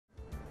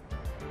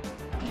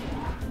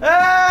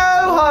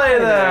Oh, hi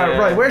there.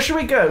 Right, where should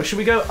we go? Should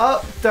we go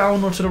up,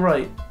 down, or to the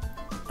right?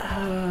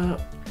 I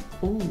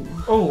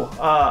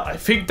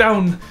think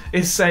down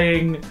is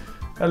saying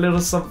a little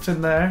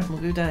something there. We'll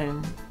go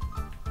down.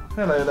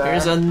 Hello there.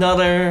 Here's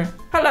another.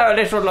 Hello,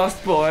 little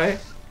lost boy.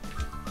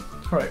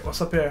 Right,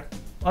 what's up here?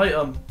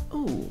 Item.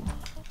 Ooh.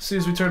 As soon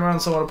as we turn around,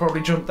 someone will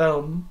probably jump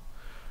down.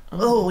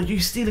 Oh,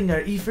 you stealing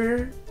our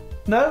ether?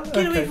 No?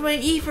 Get away from my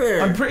ether!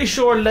 I'm pretty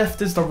sure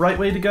left is the right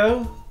way to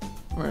go.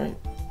 Right.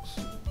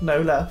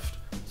 No, left.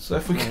 So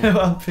if we go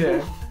up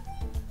here.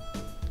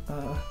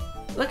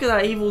 Look at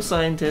that evil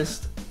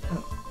scientist.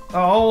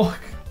 Oh.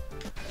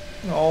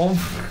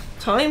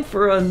 Time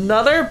for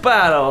another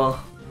battle.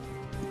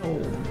 Oh.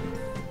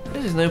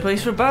 This is no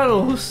place for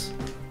battles.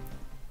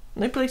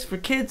 No place for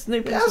kids,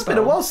 no place for It's been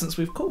a while since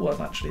we've caught one,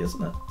 actually,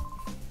 isn't it?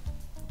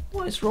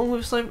 What is wrong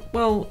with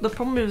well, the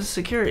problem with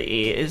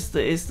security is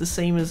that it's the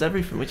same as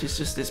everything, which is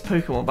just it's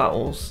Pokemon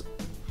battles.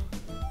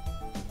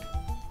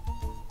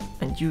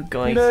 And you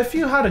guys... You know, if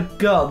you had a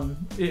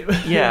gun, it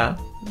would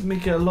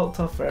make it a lot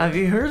tougher. Have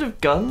you heard of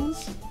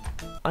guns?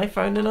 I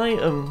found an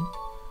item.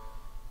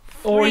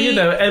 Or, you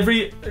know,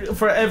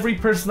 for every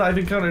person that I've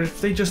encountered, if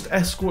they just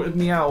escorted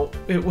me out,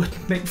 it would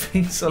make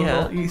things a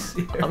lot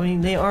easier. I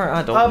mean, they are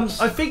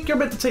adults. I think you're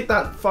meant to take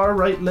that far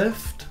right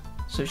lift.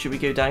 So should we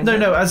go down?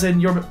 No, as in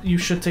you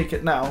should take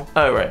it now.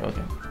 Oh, right,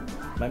 okay.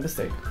 My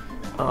mistake.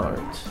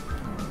 Alright.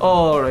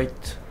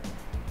 Alright.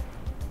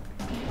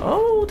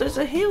 Oh, there's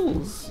a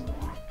hills.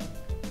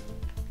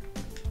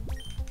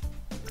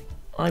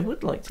 I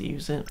would like to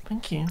use it,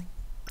 thank you.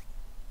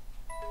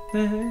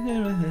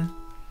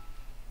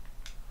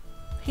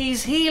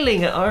 He's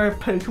healing at our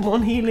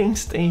Pokemon healing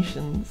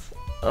stations.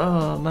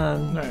 Oh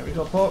man. No, we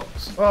got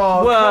box.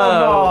 Oh,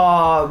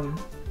 whoa. Come on.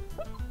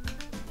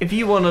 If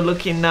you want to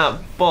look in that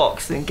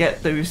box and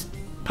get those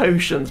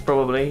potions,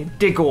 probably.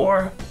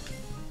 Digor.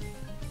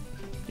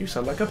 You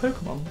sound like a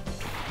Pokemon.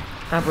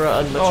 Abra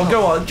and Machop. Oh,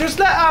 go on. Just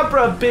let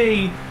Abra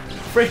be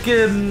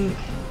freaking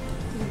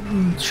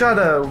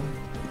Shadow.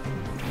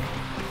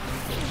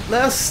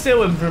 Let us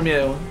steal him from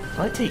you.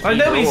 I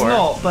know he's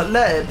not, but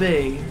let it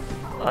be.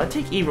 I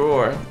take either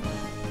or.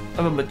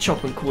 I'm a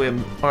Machop and call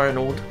him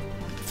Arnold.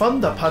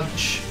 Thunder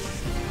Punch.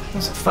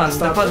 That's a fast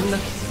Thunder.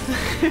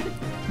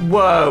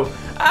 Whoa.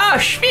 Ah,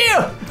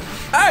 phew!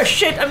 Ah,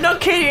 shit, I'm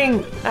not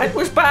kidding! That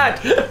was bad!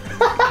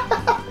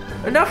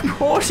 Enough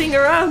horsing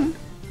around!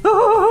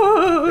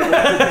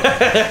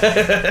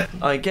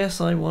 I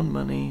guess I won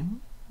money.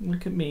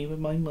 Look at me with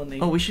my money.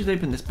 Oh, we should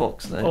open this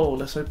box though. Oh,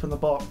 let's open the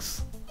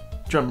box.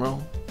 Drum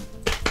roll.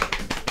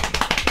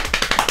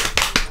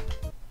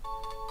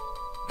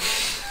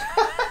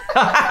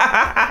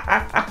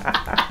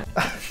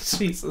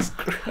 Jesus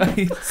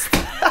Christ.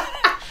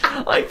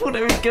 I thought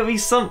it was going to be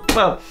something.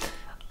 Well,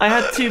 I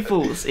had two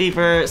pulls.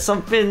 Either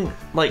something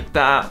like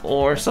that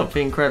or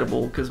something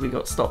incredible because we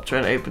got stopped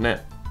trying to open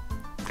it.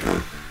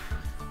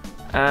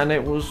 And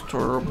it was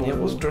terrible. It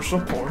was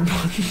disappointing.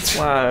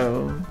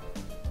 Wow.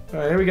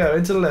 Alright, here we go.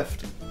 Into the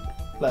left.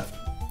 Left.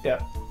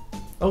 Yeah.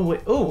 Oh,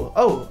 wait.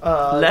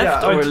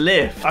 Left or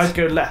lift? I'd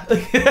go left.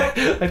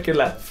 I'd go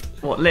left.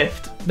 What,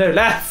 lift? No,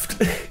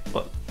 left.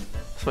 What?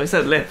 That's why I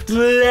said lift.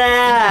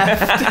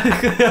 Left.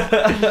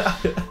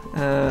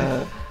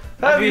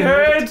 Have you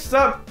heard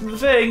that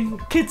thing?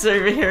 Kids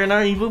over here and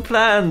our evil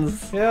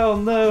plans. Hell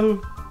no.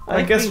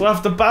 I guess we'll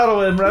have to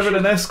battle him rather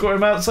than escort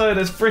him outside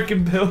his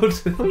freaking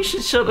building. We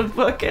should shut the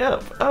fuck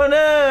up. Oh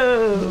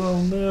no!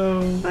 Oh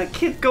no. That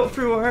kid got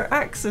through our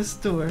access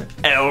door.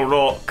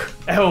 Elrock.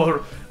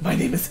 My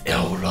name is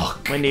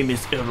Elrock. My name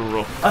is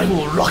Elrock. I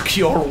will rock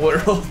your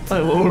world.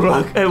 I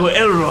will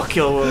Elrock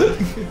your world.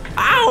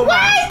 Ow!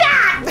 Why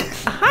that?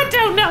 I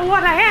don't know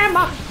what I am.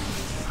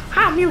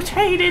 I'm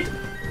mutated.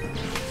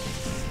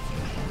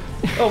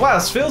 Oh wow,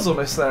 this feels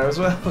almost there as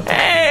well.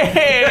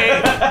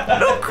 Hey!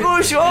 Look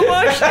who's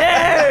almost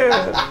there!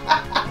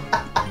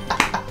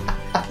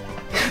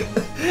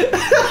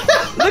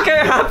 Look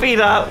how happy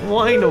that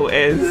wino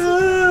is.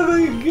 Oh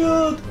my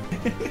god.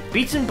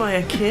 Beaten by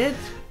a kid?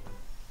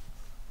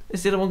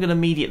 Is the other one going to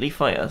immediately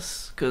fight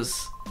us?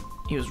 Because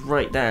he was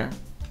right there.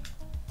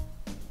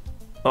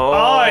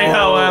 Oh!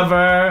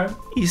 However...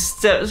 He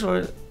steps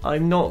forward.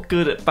 I'm not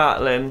good at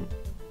battling.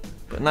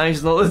 But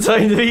now's not the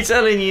time to be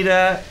telling you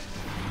that.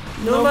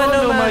 No man,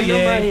 yeah.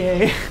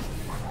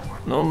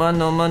 No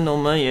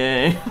man,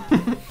 yeah.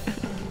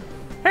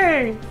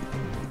 Hey!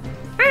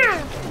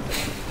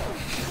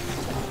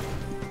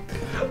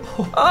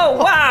 Oh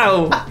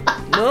wow!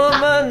 No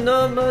man,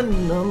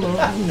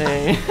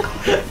 yeah.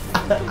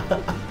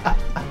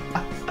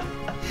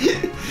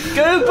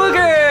 Go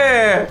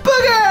Booger!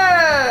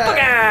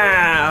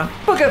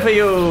 Booger for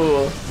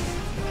you!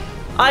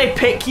 I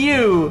pick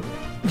you!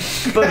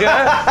 Booger!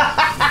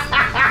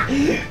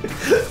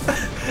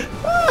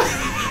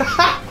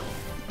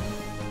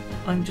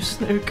 I'm just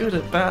no good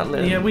at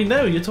battling. Yeah, we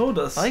know, you told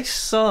us. I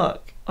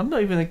suck. I'm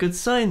not even a good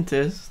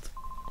scientist.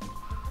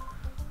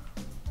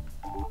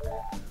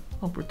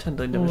 I'll pretend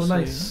I never saw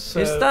nice.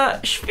 you. Is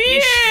that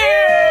Spiel?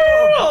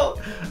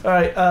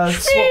 Alright,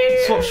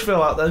 swap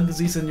Spiel out then, because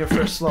he's in your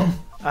first slot.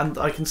 And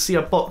I can see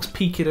a box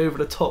peeking over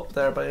the top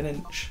there by an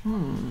inch.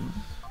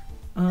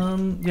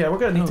 Yeah, we're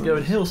going to need to go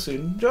in hill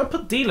soon. Do you want to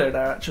put dealer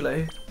there,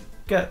 actually?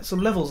 Get some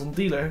levels on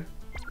dealer.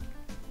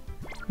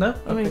 No?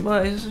 I mean,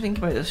 well, I just think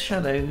about the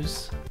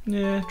shadows.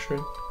 Yeah,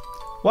 true.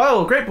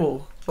 Wow, great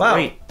ball. Wow.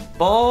 Great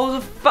balls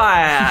of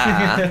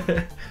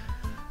fire.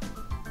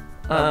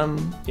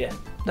 Yeah.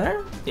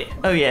 There? Yeah.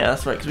 Oh yeah,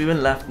 that's right, because we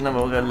went left and then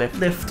we'll go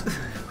lift.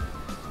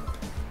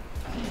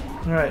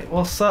 Alright,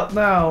 what's up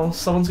now?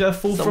 Someone's gonna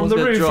fall from the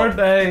roof, drop aren't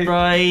they?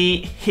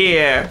 right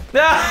here.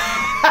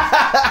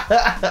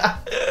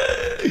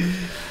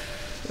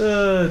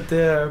 Oh,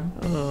 damn.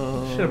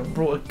 Oh. Should have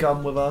brought a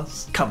gun with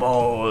us. Come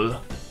on.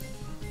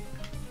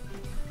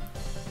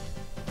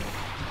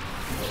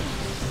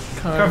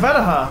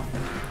 Carvanaha.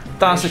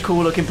 That's a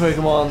cool looking I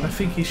Pokemon.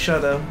 think he's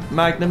Shadow.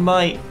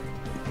 Magnemite.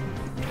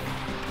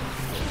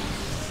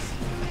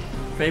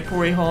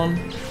 Vaporeon.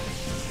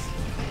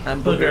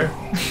 And Booger.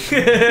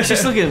 He's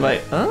just looking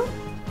like, huh?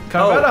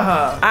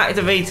 Carvanaha.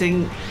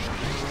 Activating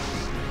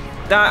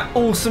that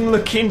awesome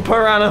looking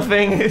piranha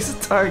thing is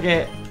the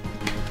target.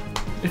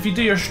 If you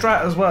do your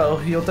strat as well,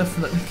 he'll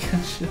definitely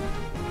catch you.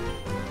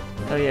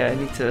 Oh yeah, I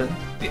need to.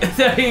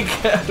 There you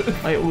go.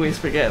 I always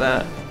forget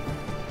that.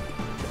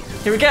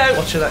 Here we go.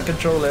 Watching that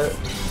controller.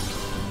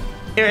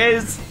 Here it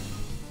is.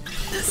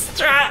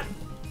 Strat.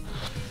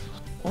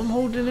 I'm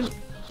holding him.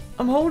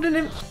 I'm holding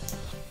him.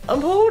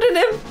 I'm holding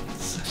him.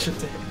 Such a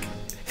dick.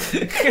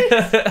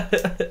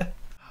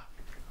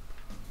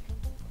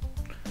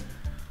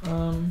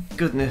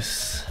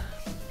 Goodness.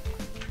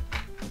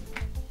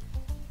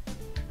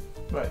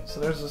 Right, so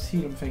there's this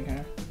helium thing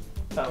here.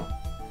 Oh.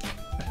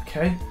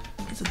 Okay.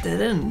 It's a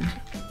dead end.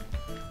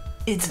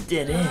 It's a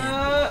dead end.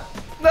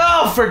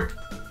 No, for.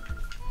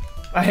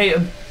 I hate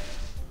him.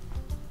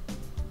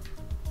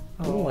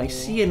 Oh, I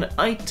see an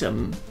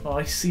item. Oh,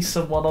 I see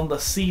someone on the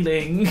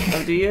ceiling.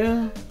 Oh, do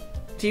you?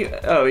 Do you?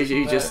 Oh, are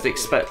you just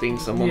expecting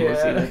someone to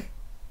see it?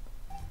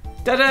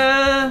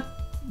 Da-da!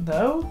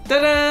 No?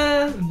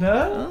 Da-da!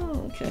 No?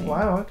 Oh, okay.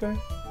 Wow, okay.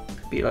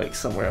 Be like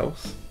somewhere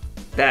else.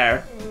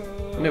 There.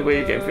 No way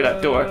you're getting through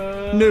that door.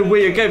 No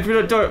way you're getting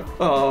through that door.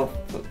 Oh,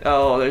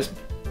 oh, that's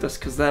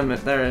because they're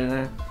in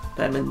there.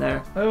 Them in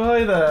there. Oh,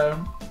 hi there.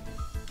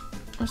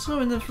 I saw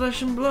in the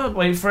flesh and blood.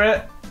 Wait for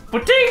it.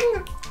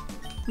 Ba-ding!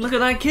 Look at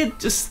that kid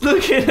just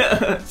looking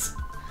at us.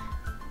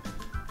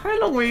 How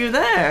long were you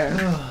there?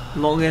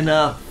 Long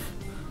enough.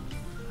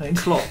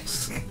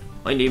 Klotz.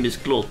 My name is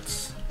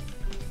Klotz.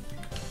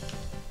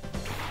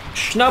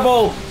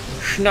 Schnabel!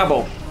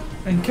 Schnabel.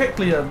 And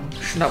Kecleon.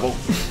 Schnabel.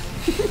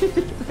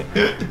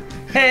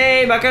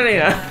 Hey,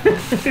 Macarena!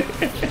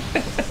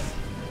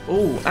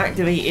 Oh,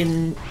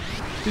 activating.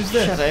 Who's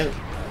this? Shadow.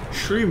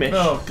 Shroomish.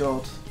 Oh,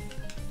 God.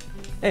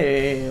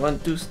 Hey, I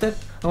want to step.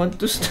 I want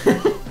to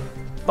step.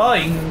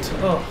 Bind!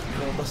 Oh,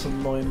 God, that's an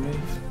annoying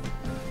move.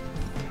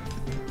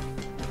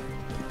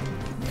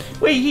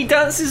 Wait, he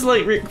dances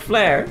like Ric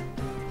Flair.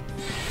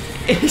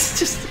 It's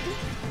just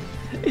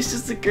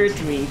occurred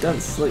to me he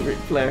dances like Ric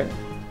Flair.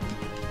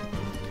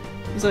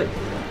 He's like,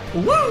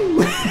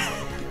 woo! I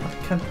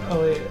can't. Oh,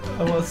 wait,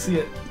 I want to see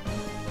it.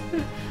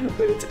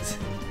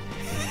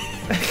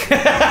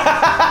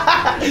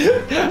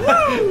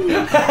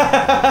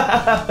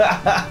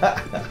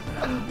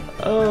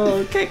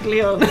 Oh,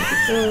 Kecleon.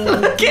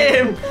 Look at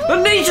him! The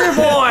nature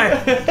boy!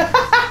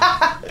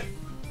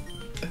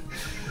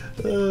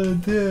 Oh,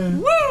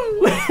 damn. Woo!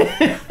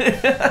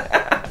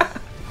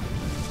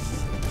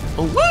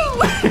 Oh, woo!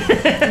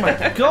 Oh my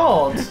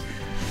God!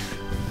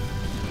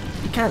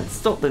 You can't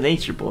stop the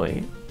nature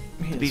boy,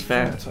 to be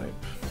fair.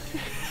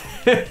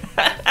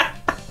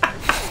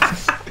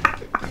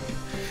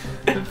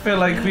 I feel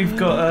like we've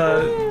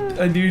got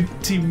a new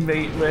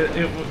teammate where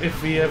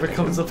if he ever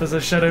comes up as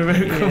a shadow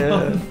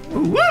Pokemon. Yeah.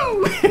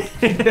 Woo!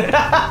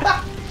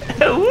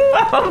 Woo!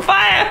 I'm on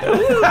fire!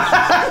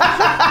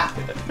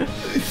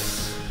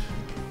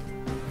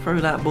 Throw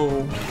that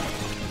ball.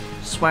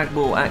 Swag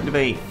ball,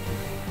 activate.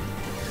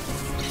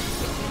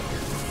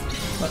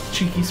 That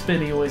cheeky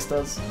spin he always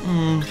does.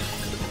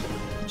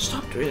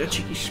 Stop doing a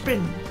cheeky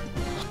spin.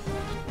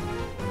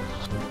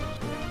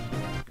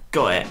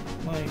 Got it.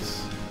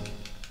 Nice.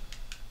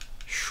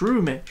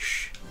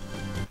 Shroomish.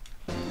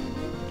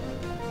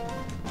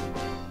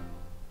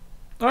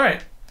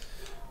 Alright.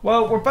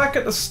 Well, we're back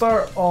at the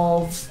start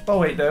of... Oh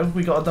wait, no.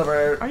 We got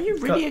another... Are you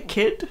really a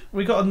kid?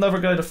 We got another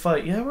guy to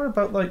fight. Yeah, we're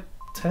about like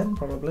 10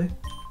 probably.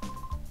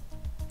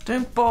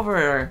 Don't bother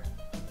her.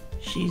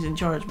 She's in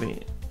charge of me.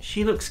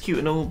 She looks cute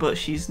and all, but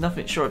she's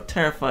nothing short of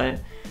terrifying.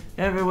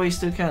 Every way you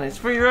still can. It's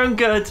for your own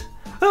good.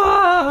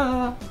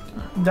 Ah!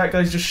 That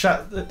guy's just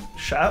shat.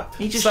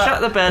 He just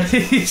shat the bed.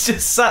 He's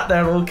just sat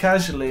there all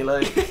casually,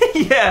 like.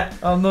 Yeah.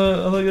 I'm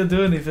not gonna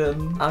do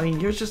anything. I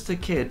mean, you're just a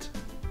kid.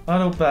 I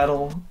don't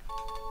battle.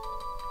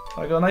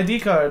 I got an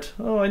ID card.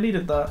 Oh, I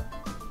needed that.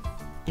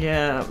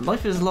 Yeah,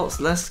 life is lots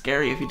less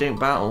scary if you don't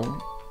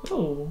battle.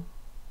 Oh,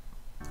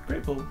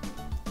 great ball.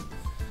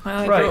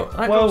 That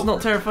Right, girl's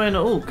not terrifying at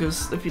all,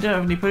 because if you don't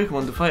have any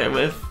Pokemon to fight her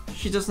with,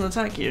 she doesn't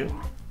attack you.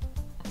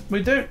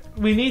 We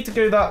need to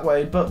go that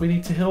way, but we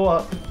need to heal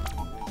up.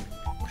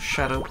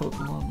 Shadow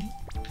Pokemon.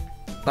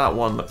 That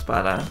one looks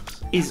badass.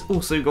 He's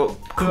also got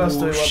Who else do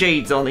we cool want?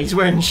 shades on. He's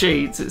wearing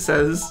shades, it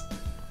says.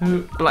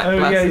 Black Oh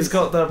glasses. yeah, he's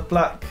got the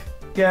black.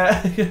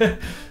 Yeah,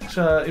 which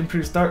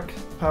improves dark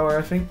power,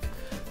 I think.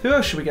 Who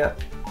else should we get?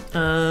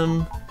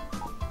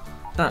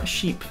 That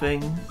sheep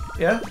thing.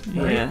 Yeah?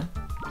 Yeah.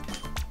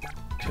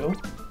 Cool.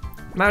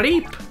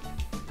 Mareep!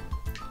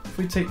 If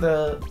we take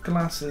the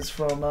glasses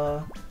from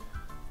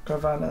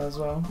Carvanha as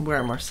well. Wear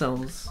them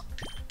ourselves.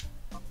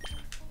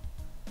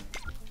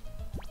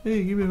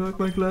 Hey, give me back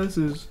my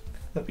glasses.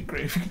 That'd be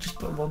great if we could just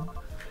put them on.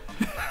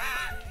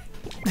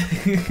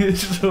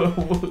 Just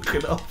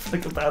walking off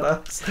like a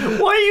badass.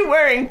 Why are you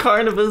wearing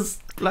Carniva's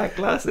black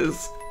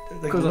glasses?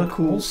 They 'Cause I'm look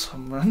cool.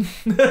 awesome, man.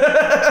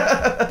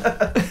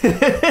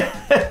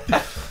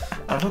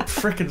 I look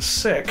freaking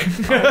sick.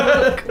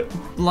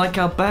 Like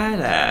a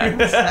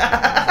badass.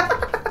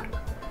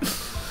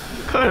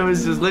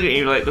 Carniva's just looking at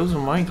you like, those are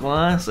my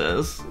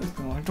glasses.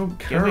 I don't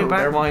care. Give me back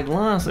They're- my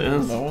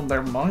glasses. No,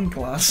 they're my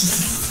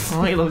glasses.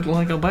 I look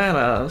like a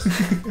badass.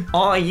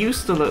 I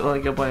used to look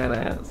like a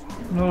badass.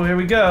 Oh, here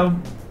we go.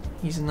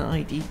 Using the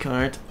ID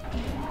card.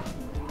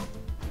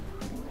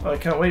 I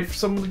can't wait for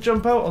someone to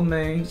jump out on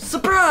me.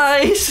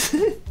 Surprise!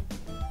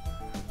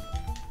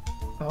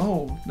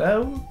 Oh,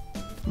 no.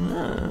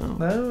 No.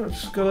 No, I've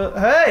just gotta.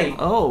 Hey!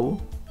 Oh.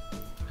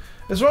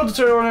 It's wrong to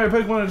turn on our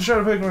Pokemon and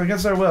shadow Pokemon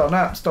against our will.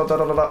 Naps. Dot dot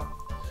dot dot dot.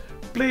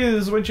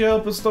 Please, would you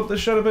help us stop this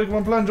shadow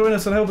Pokemon plan? Join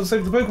us and help us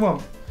save the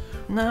Pokemon.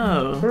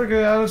 No.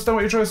 Okay, I understand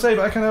what you're trying to say,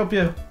 but I can't help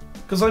you.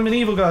 Because I'm an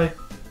evil guy.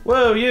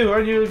 Whoa, you!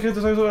 Aren't you the kid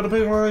that talks about the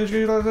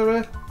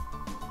Pokemon?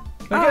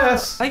 I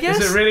guess. I guess.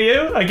 Is it really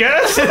you? I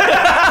guess.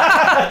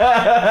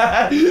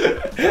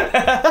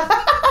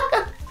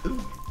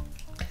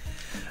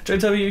 Try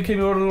to tell me you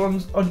came all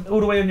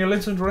the way on your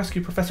lonesome to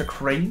rescue Professor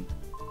Crane?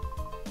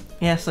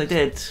 Yes, I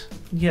did.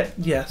 Yeah,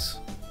 yes.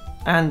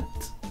 And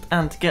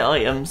to get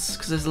items,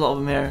 because there's a lot of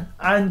them here.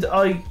 And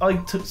I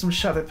took some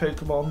shadow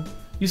Pokemon.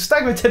 You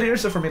stacked my Teddy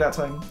Ursa for me that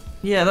time.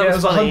 Yeah, that Yeah, it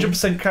was was funny.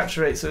 100%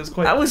 capture rate, so it was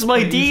quite. That was my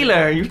quite easy.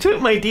 dealer. You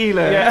took my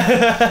dealer.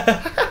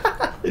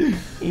 Yeah.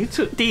 You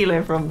took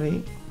dealer from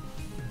me.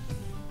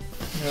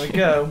 There we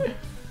go.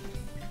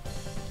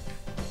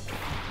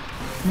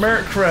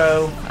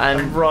 Murkrow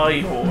And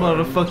Rhyhorn.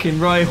 motherfucking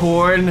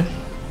Rhyhorn.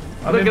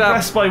 I'm look at that.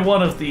 impressed by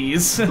one of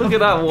these. Look at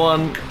that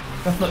one.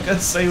 I'm not going to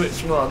say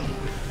which one.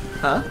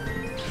 Huh?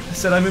 I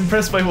said I'm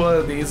impressed by one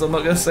of these, I'm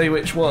not going to say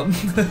which one.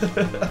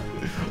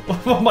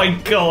 Oh my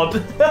god.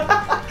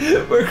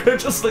 Murkrow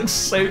just looks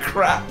so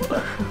crap.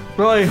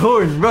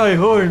 Rhyhorn,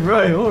 Rhyhorn,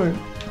 Rhyhorn.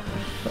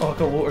 Oh, I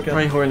got water gun.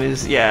 Rhyhorn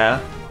is,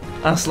 yeah.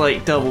 That's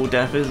like double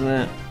death, isn't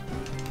it?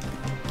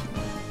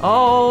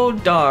 Oh,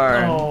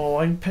 darn. Oh,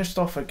 I'm pissed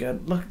off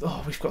again. Look,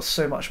 oh, we've got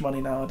so much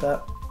money now, I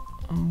bet.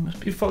 Must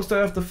be You folks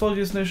don't have the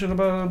foggiest notion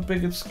about how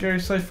big and scary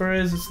Cypher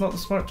is. It's not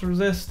smart to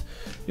resist.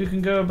 You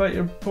can go about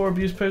your poor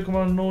abused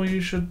Pokemon and all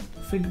you should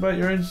think about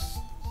your own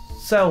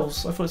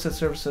selves. I thought it said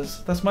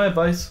services. That's my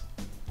advice.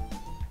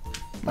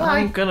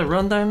 I'm gonna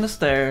run down the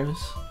stairs.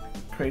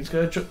 Crane's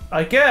gonna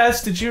I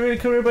guess. Did you really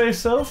come here by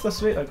yourself? That's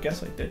sweet. I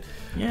guess I did.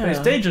 Yeah. But it's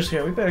dangerous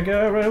here. We better get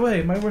out right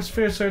away. My worst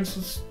fear turned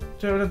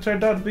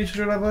out to be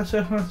true.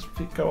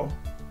 Go on.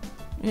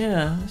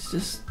 Yeah, it's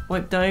just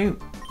wiped out.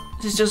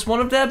 This is just one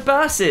of their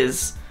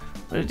bases.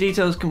 But the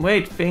details can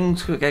wait.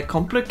 Things could get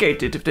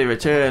complicated if they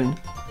return.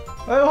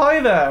 Oh, hi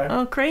there.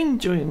 Oh, Crane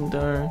joined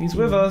our... He's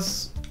with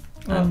us.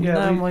 Oh, And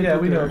now yeah, my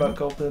we know booger. about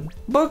Gulpin.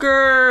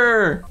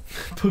 Booger!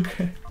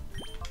 Booger.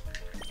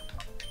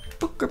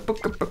 Booger,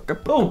 booger, booger,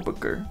 Oh.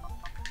 booger.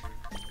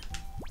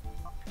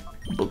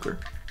 Booger.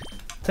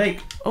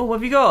 Take Oh, what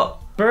have you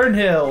got?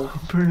 Burnhill.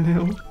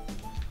 Burnhill.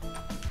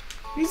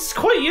 He's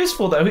quite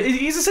useful though.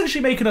 He's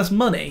essentially making us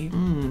money.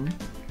 Hmm.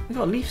 I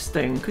got Leaf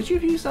Stone. Could you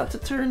have used that to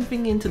turn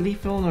thing into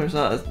Leafeon, or is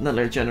that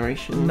another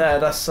generation? No,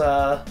 that's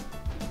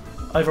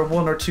either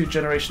one or two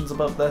generations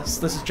above this.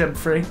 This is Gem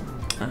 3.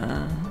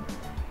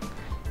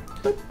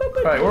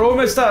 Right, we're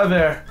almost out of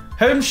there.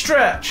 Home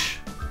stretch!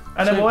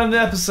 And then So- we'll end the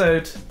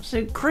episode.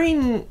 So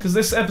Crane... Because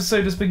this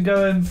episode has been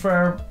going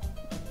for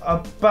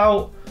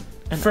about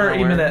An 30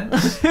 hour.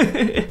 minutes.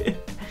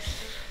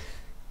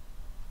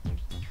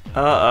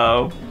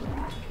 Uh-oh.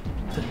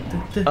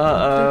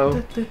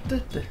 Uh-oh.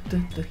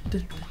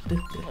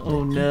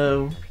 Oh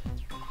no.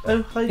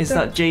 Oh, hi Is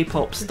there. that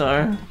J-pop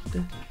star?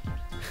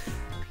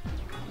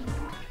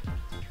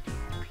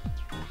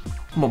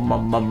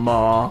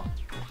 Ma-ma-ma-ma.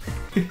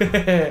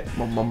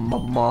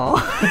 Ma-ma-ma-ma.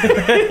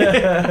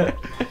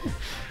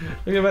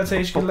 We're going back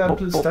to HQ Lab,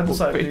 please stand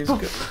aside, please.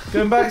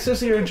 Going back,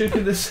 Sissy, you're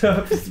joking this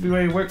up. This is the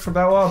way you work from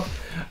now on.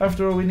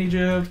 After all, we need you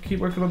to keep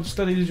working on the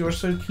studies. You are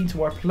so key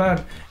to our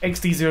plan.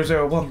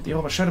 XD001, the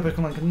Alma Shadow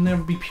Pokemon can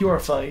never be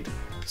purified.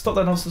 Stop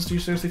that nonsense. Do you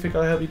seriously think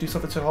I'll help you do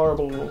something so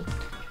horrible?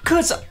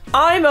 'Cause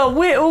I'm a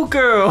little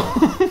girl.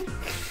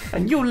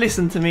 And you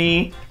listen to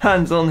me.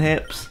 Hands on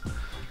hips.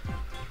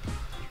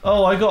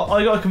 Oh, I got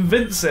to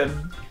convince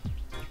him.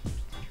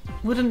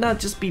 Wouldn't that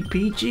just be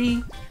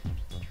PG?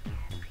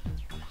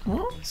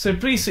 What? So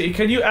please, sweetie,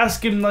 can you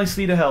ask him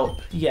nicely to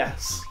help?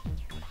 Yes.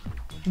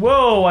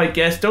 Whoa, I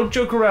guess. Don't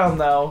joke around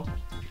now.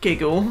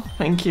 Giggle.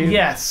 Thank you.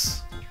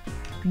 Yes.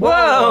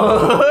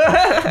 Whoa!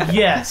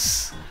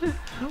 Yes.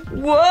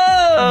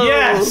 Whoa!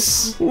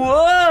 Yes.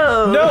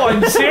 Whoa! No,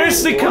 I'm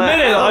seriously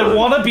committed. I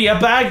want to be a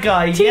bad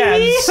guy.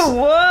 Yes.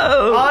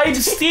 Whoa! I'm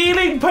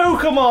stealing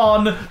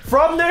Pokemon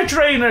from their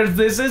trainers.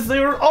 This is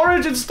their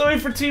origin story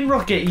for Team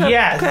Rocket.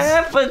 Yes.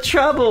 Prepare for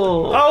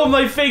trouble. Oh,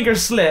 my finger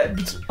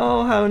slipped.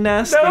 Oh, how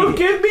nasty. No,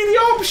 give me the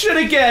option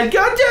again.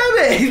 God damn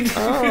it.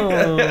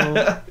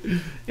 Oh.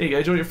 Here you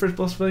go. Do you want your first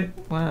boss fight?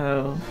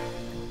 Wow.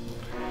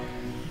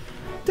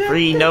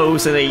 3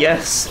 no's and a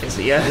yes is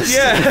a yes.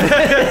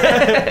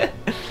 Yeah.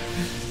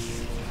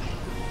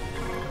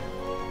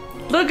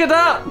 Look at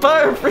that!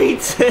 Butterfree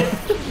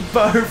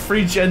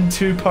Butterfree Gen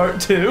 2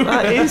 Part 2.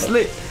 That is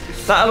lit.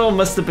 That all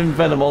must have been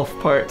Venomoth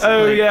Part 2.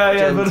 Oh, like, yeah,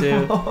 Gen 2.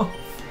 Venomoth.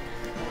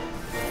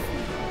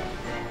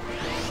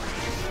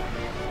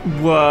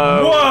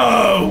 Whoa.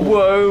 Whoa!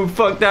 Whoa,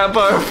 fuck that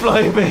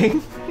butterfly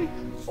thing.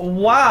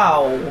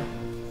 Wow.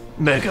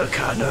 Mega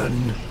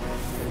Cannon.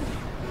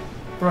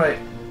 Right.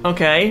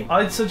 Okay.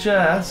 I'd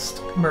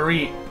suggest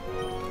Marie.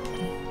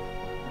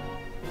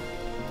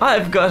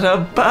 I've got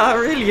a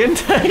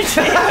brilliant idea.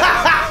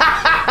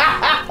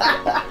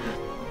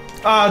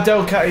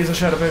 Delcatty's a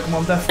shadow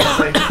Pokemon,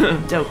 definitely.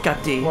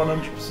 Delcatty.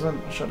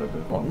 100% a shadow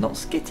Pokemon. What, not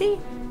Skitty?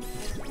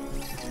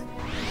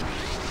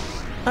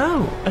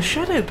 Oh, a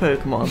shadow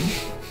Pokemon.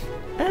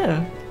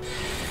 Oh.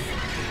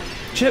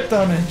 Chip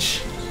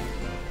damage.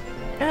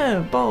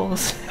 Oh,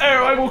 balls. Oh,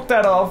 I walked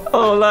that off.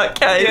 Oh, that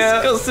cat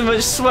has got so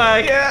much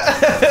swag.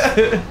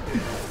 Yeah.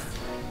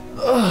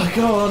 Oh,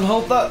 go on,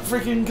 hold that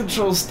freaking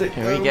control stick.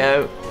 Here we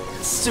go.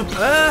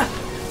 Super.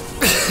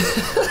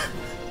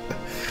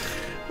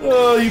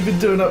 Oh, you've been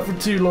doing that for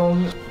too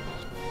long.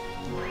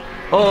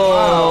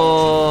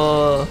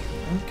 Oh.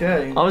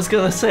 Okay. I was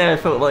gonna say I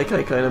felt like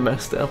I kind of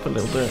messed it up a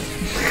little bit.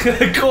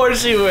 Of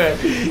course you were.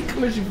 Of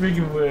course you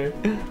freaking were.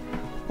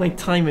 My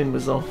timing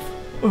was off.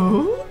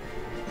 Oh.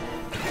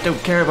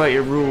 Don't care about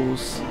your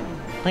rules.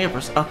 I gotta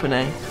press up and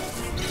A.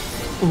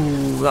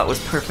 Ooh, that was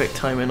perfect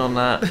timing on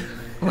that.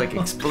 Like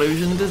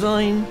explosion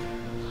design.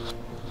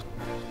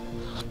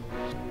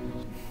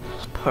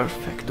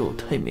 Perfecto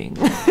timing.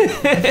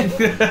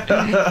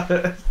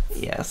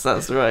 Yes,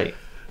 that's right.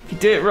 If you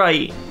do it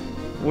right,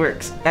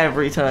 works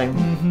every time.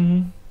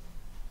 Mm-hmm.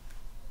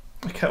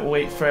 I can't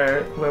wait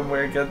for when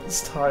we're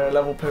against higher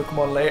level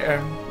Pokemon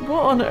later.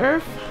 What on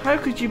earth? How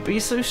could you be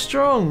so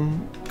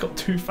strong? Got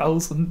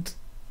 2,000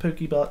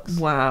 Pokebucks.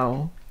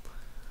 Wow.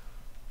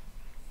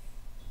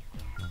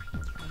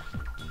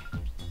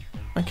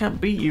 I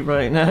can't beat you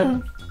right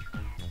now.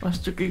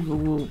 Master Google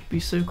will be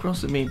so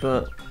cross at me,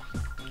 but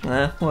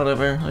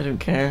whatever, I don't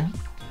care.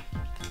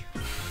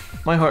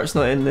 My heart's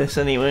not in this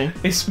anyway.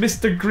 It's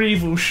Mr.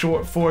 Greevil,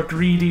 short for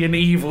greedy and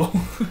evil.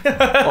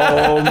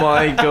 Oh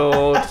my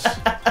god.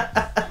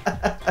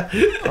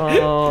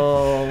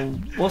 Oh,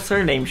 what's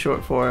her name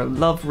short for?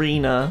 Love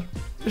Rena.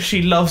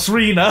 She loves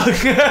Rena.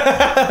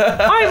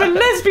 I'm a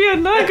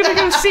lesbian, I'm gonna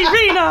go see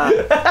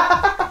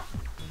Rena.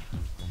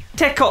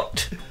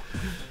 Tekot.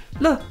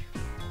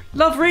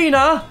 Love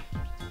Rena.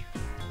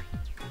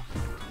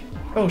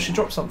 Oh, she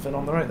dropped something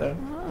on the right there.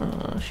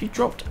 Ah, she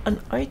dropped an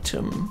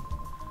item.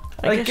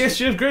 I guess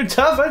you've grown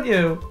tough, haven't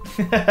you?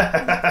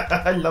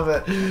 I love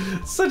it.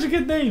 Such a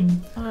good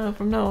name.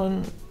 From now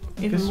on,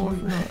 even more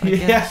than that, I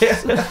Yeah.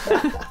 guess.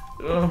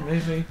 Oh,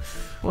 maybe.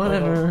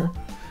 Whatever.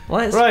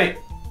 Let's... Right.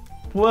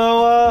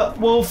 Well,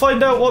 we'll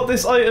find out what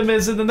this item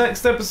is in the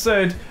next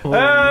episode. Oh,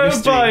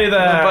 bye there.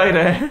 Bye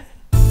there.